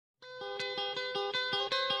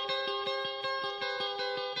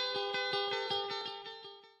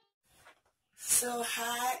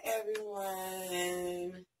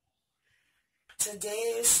everyone.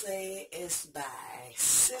 Today's slay is by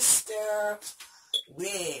Sister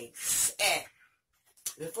Wigs. And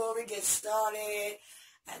before we get started,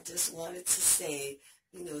 I just wanted to say,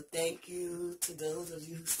 thank you to those of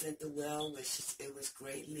you who sent the well wishes. It was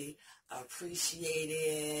greatly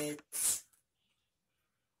appreciated.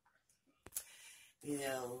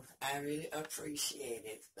 I really appreciate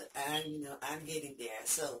it, but I'm getting there.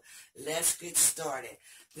 So let's get started.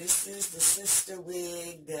 This is the Sister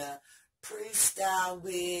Wig, the Per-styled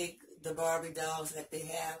Wig, the Barbie dolls that they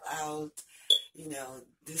have out.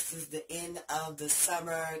 This is the end of the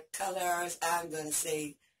summer colors, I'm going to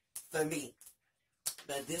say, for me.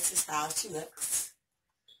 But this is how she looks.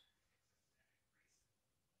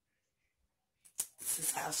 This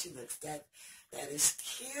is how she looks. That is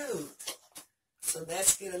cute. So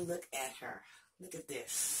let's get a look at her. Look at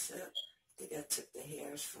this. I think I took the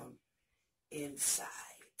hairs from inside.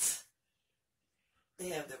 They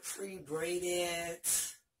have the pre-braided.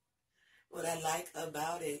 What I like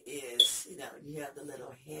about it is, you have the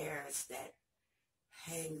little hairs that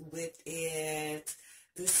hang with it.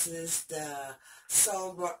 This is the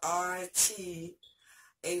Sombre RT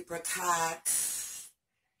Apricot.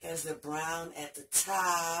 Has the brown at the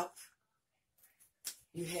top.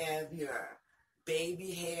 You have your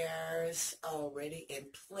baby hairs already in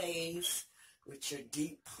place with your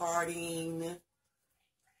deep parting.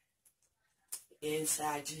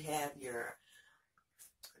 Inside you have your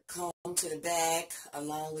comb to the back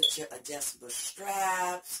along with your adjustable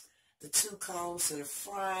straps, the two combs to the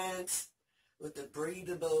front with the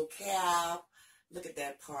breathable cap. Look at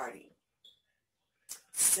that parting.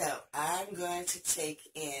 So I'm going to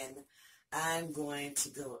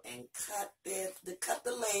go and cut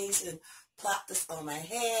the lace and plop this on my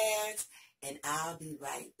hands, and I'll be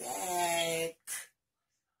right back.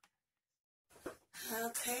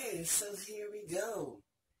 Okay, so here we go.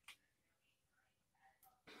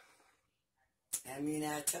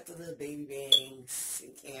 I tucked the little baby bangs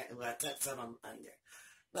and I tucked some of them under.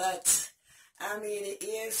 But, it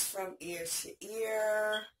is from ear to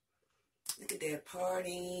ear. Look at that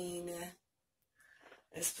parting.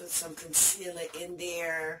 Let's put some concealer in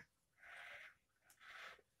there.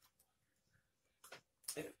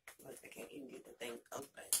 Look, I can't even get the thing open.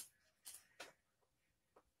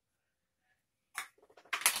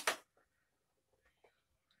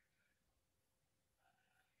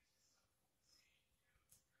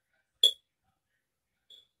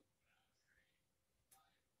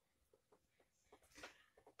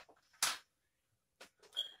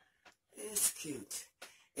 It's cute.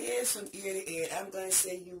 It is from ear to ear. I'm going to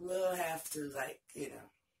say you will have to,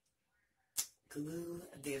 glue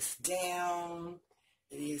this down.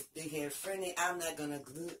 It is big hair friendly. I'm not going to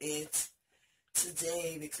glue it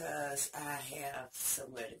today because I have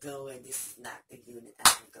somewhere to go, and this is not the unit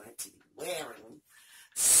I'm going to be wearing.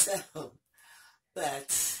 So,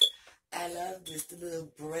 but I love this, the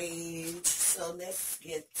little braids. So let's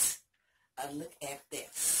get a look at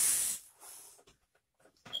this.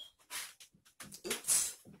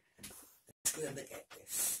 Oops. Let's get a look at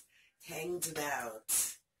this. Hangs about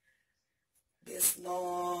this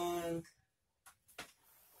long.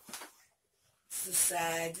 The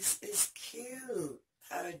side. This is cute.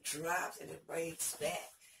 How it drops and it braids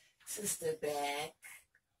back. This is the back.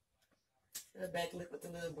 The back, look with the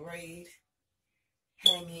little braid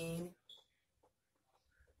hanging.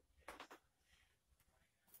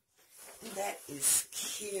 That is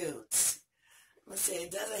cute. I'm going to say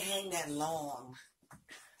it doesn't hang that long.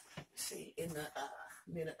 See, in the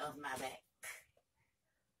middle of my back.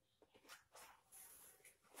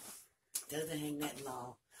 Doesn't hang that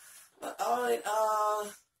long. But all in all,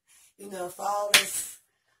 fall is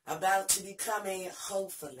about to be coming,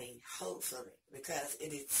 hopefully, because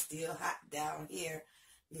it is still hot down here,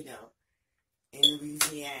 in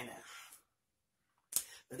Louisiana.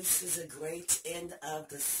 But this is a great end of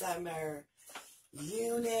the summer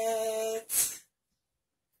unit.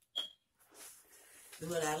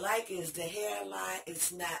 What I like is the hairline.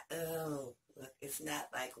 It's not, it's not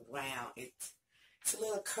like round. It's a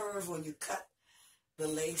little curve when you cut the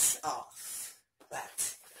lace off.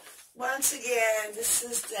 But once again, this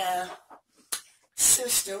is the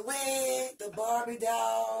Sister Wig, the Barbie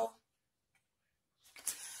doll,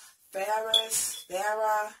 FARIS.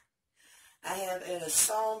 I have in a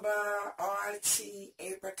Sombre RT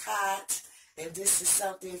Apricot. If this is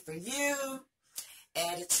something for you,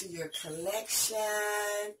 add it to your collection.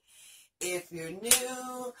 If you're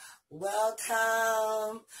new,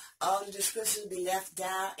 welcome. All the descriptions will be left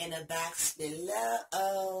down in the box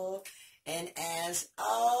below. And as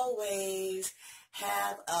always,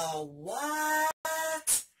 have a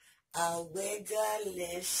what? a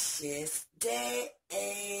wigalicious day.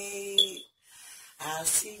 I'll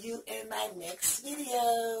see you in my next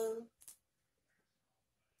video.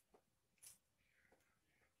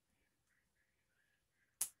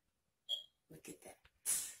 Look at that.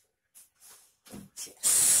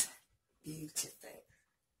 Yes. Beautiful.